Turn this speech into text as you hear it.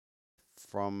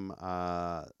from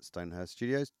Stonehurst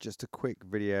Studios. Just a quick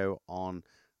video on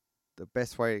the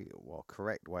best way, well,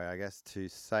 correct way, I guess, to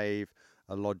save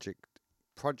a Logic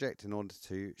project in order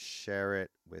to share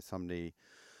it with somebody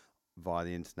via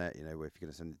the internet. You know, if you're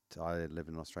going to send it to, I live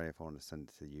in Australia, if I want to send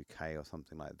it to the UK or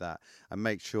something like that, and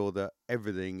make sure that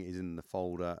everything is in the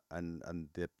folder and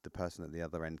the person at the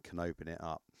other end can open it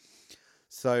up.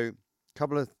 So, a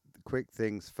couple of quick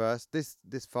things first. This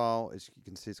file, as you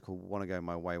can see, it's called "Wanna Go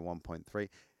My Way 1.3."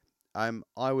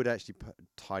 I would actually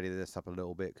tidy this up a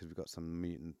little bit because we've got some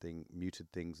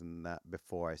muted things and that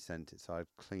before I sent it. So I'd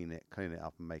clean it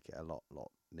up and make it a lot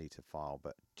neater file.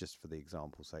 But just for the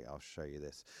example's sake, I'll show you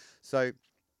this. So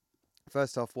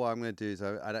first off, what I'm going to do is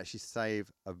I'd actually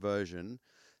save a version.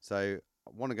 So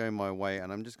I want to go my way,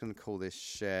 and I'm just going to call this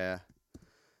share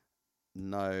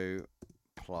no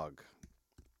plug,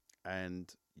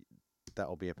 and that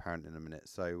will be apparent in a minute.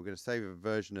 So we're going to save a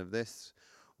version of this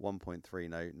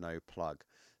 1.3 no plug.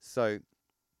 So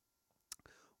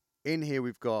in here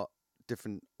we've got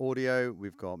different audio,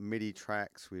 we've got MIDI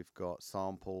tracks, we've got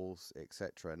samples,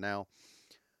 etc. Now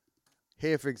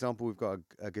here, for example, we've got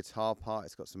a guitar part.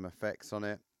 It's got some effects on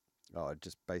it,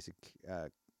 just basic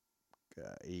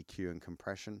EQ and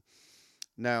compression.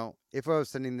 Now, if I was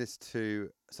sending this to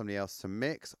somebody else to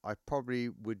mix, I probably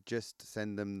would just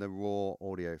send them the raw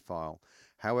audio file.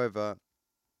 However,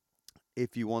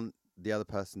 if you want the other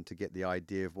person to get the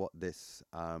idea of what this,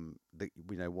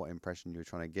 what impression you're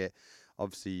trying to get,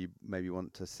 obviously you maybe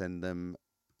want to send them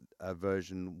a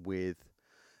version with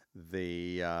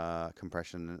the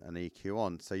compression and EQ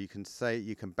on. So you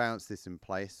can bounce this in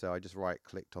place. So I just right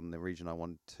clicked on the region I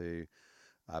want to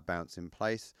bounce in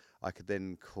place. I could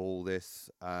then call this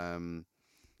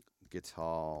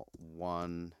guitar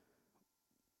 1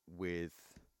 with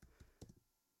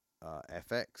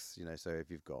FX, so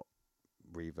if you've got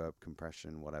reverb,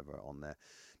 compression, whatever on there.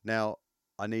 Now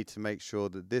I need to make sure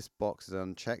that this box is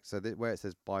unchecked. So where it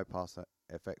says bypass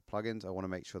effect plugins, I want to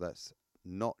make sure that's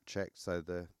not checked, so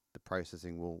the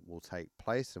processing will take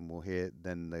place, and we'll hear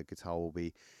then the guitar will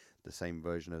be the same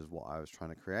version as what I was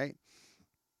trying to create.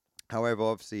 However,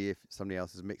 obviously, if somebody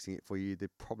else is mixing it for you, they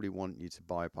probably want you to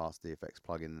bypass the effects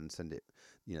plugin and send it,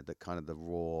 the kind of the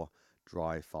raw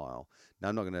dry file. Now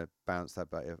I'm not going to bounce that,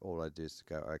 but all I do is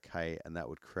go OK, and that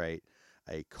would create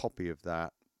a copy of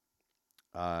that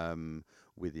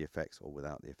with the effects or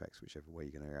without the effects, whichever way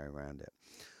you're going to go around it.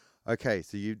 Okay,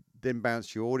 so you then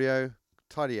bounce your audio,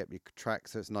 tidy up your track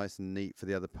so it's nice and neat for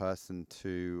the other person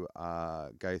to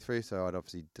go through. So I'd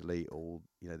obviously delete all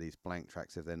these blank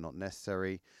tracks if they're not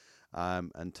necessary,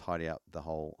 and tidy up the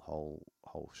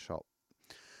whole shop.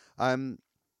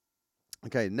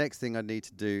 Okay, next thing I need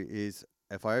to do is,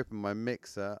 if I open my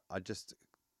mixer, I just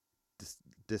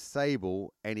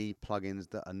disable any plugins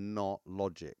that are not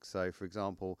Logic. So for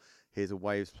example, here's a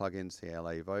Waves plugin,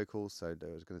 CLA vocals, so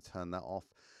I was going to turn that off.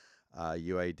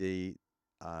 UAD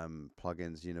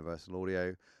plugins, universal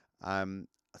audio. I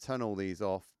turn all these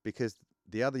off because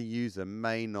the other user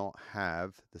may not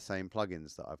have the same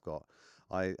plugins that I've got.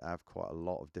 I have quite a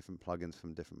lot of different plugins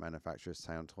from different manufacturers: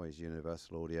 Sound Toys,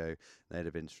 Universal Audio,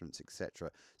 Native Instruments,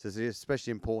 etc. So it's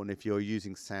especially important if you're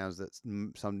using sounds that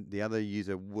the other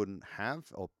user wouldn't have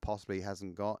or possibly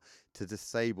hasn't got, to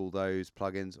disable those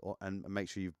plugins and make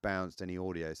sure you've bounced any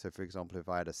audio. So for example, if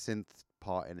I had a synth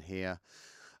part in here,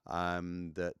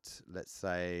 that, let's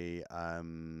say,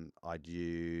 I'd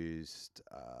used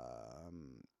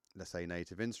let's say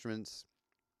Native Instruments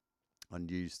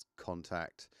and used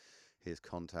Contact. Here's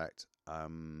Contact,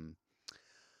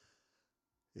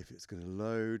 if it's going to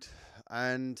load,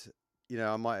 and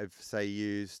I might have, say,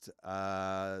 used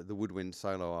the Woodwind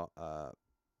Solo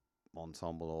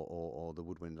ensemble or the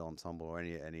Woodwind ensemble or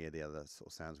any of the other sort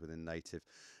of sounds within Native,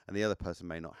 and the other person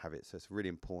may not have it. So it's really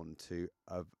important to,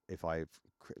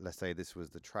 let's say this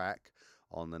was the track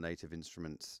on the Native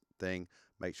Instruments thing,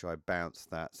 make sure I bounce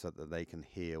that so that they can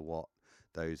hear what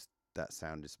that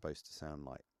sound is supposed to sound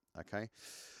like. Okay,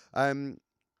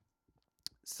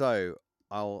 so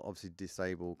I'll obviously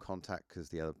disable Contact because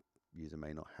the other user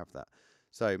may not have that.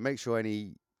 So make sure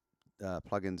any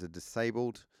plugins are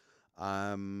disabled,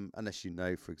 unless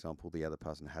for example, the other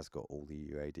person has got all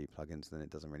the UAD plugins, then it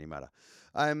doesn't really matter.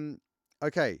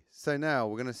 Okay, so now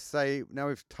we're going to save. Now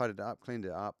we've tidied it up, cleaned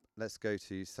it up. Let's go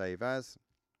to Save As.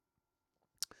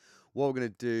 What we're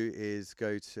going to do is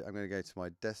I'm going to go to my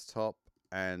desktop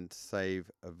and save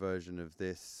a version of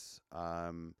this.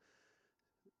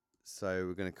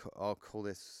 So I'll call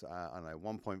this,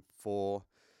 1.4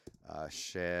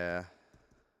 share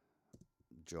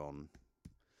John.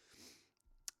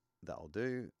 That'll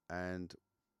do. And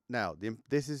now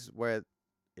this is where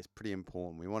is pretty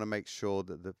important. We want to make sure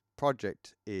that the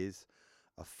project is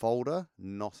a folder,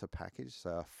 not a package. So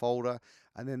a folder,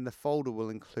 and then the folder will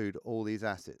include all these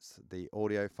assets, the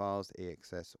audio files,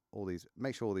 EXS, all these.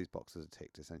 Make sure all these boxes are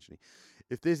ticked, essentially.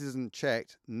 If this isn't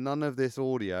checked, none of this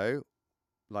audio,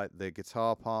 like the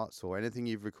guitar parts or anything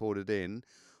you've recorded in,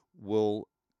 will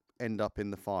end up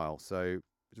in the file. So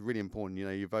it's really important. You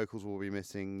know, your vocals will be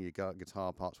missing, your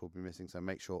guitar parts will be missing. So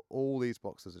make sure all these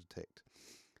boxes are ticked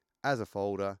as a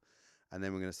folder, and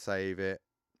then we're going to save it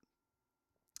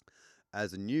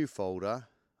as a new folder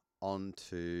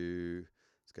onto,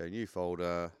 let's go new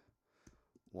folder,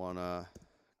 wanna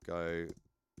go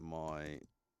my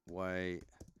way,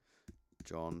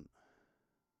 John,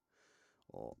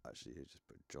 or actually just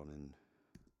put John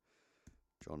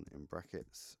in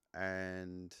brackets,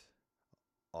 and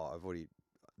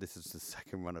this is the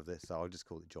second run of this, so I'll just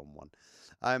call it John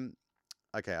 1.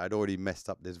 Okay, I'd already messed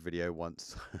up this video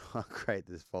once, so I'll create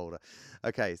this folder.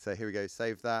 Okay, so here we go,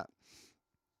 save that.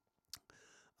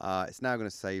 It's now going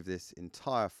to save this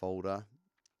entire folder,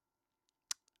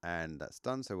 and that's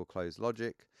done. So we'll close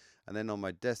Logic, and then on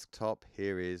my desktop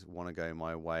here is Wanna Go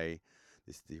My Way.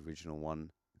 This is the original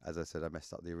one. As I said, I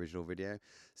messed up the original video.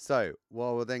 So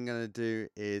what we're then going to do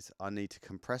is I need to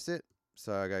compress it.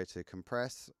 So I go to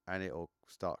compress, and it will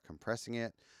start compressing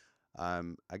it.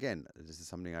 Again, this is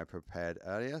something I prepared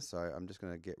earlier, so I'm just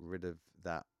going to get rid of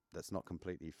that. That's not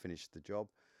completely finished the job,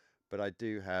 but I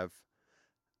do have.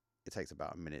 It takes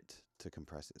about a minute to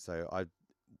compress it. So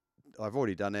I've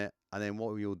already done it. And then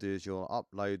what you'll do is you'll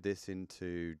upload this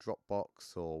into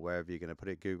Dropbox or wherever you're going to put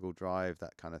it, Google Drive,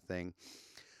 that kind of thing.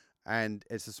 And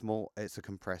it's a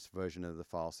compressed version of the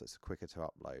file, so it's quicker to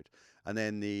upload. And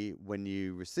then when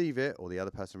you receive it, or the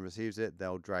other person receives it,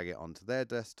 they'll drag it onto their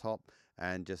desktop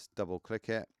and just double click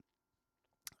it,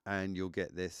 and you'll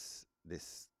get this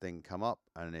thing come up,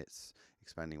 and it's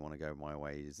expanding Wanna Go My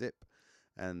Way zip.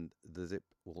 And the zip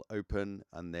will open,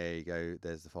 and there you go.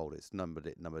 There's the folder. It's numbered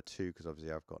it number 2 because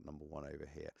obviously I've got number 1 over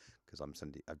here because I've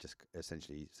just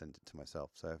essentially sent it to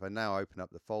myself. So if I now open up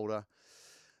the folder,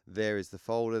 there is the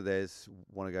folder. There's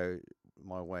Wanna Go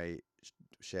My Way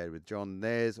shared with John.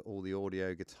 There's all the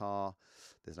audio, guitar.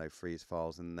 There's no freeze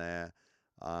files in there.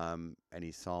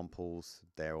 Any samples,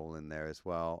 they're all in there as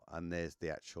well. And there's the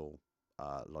actual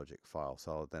Logic file.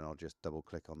 So then I'll just double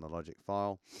click on the Logic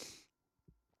file,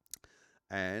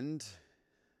 and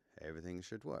everything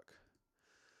should work.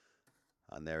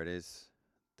 And there it is,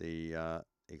 the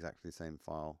exactly the same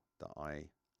file that I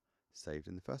saved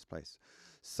in the first place.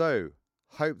 So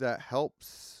hope that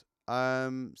helps.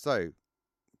 So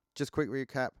just quick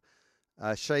recap.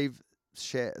 Save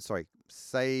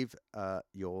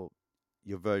your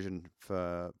version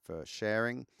for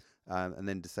sharing, and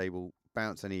then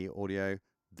bounce any audio,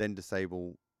 then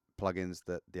disable plugins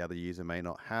that the other user may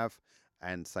not have.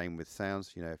 And same with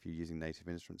sounds, you know, if you're using Native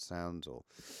Instruments sounds or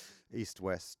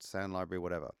East-West sound library,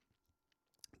 whatever.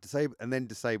 Disable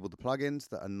the plugins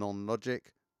that are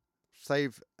non-Logic.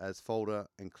 Save as folder,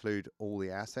 include all the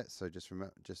assets. So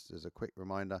just as a quick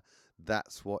reminder,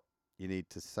 that's what you need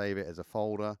to save it as a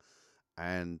folder.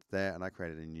 And I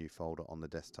created a new folder on the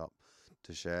desktop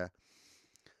to share.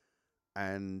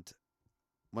 And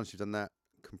once you've done that,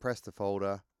 compress the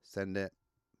folder, send it,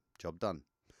 job done.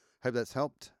 Hope that's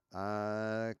helped.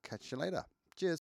 Catch you later.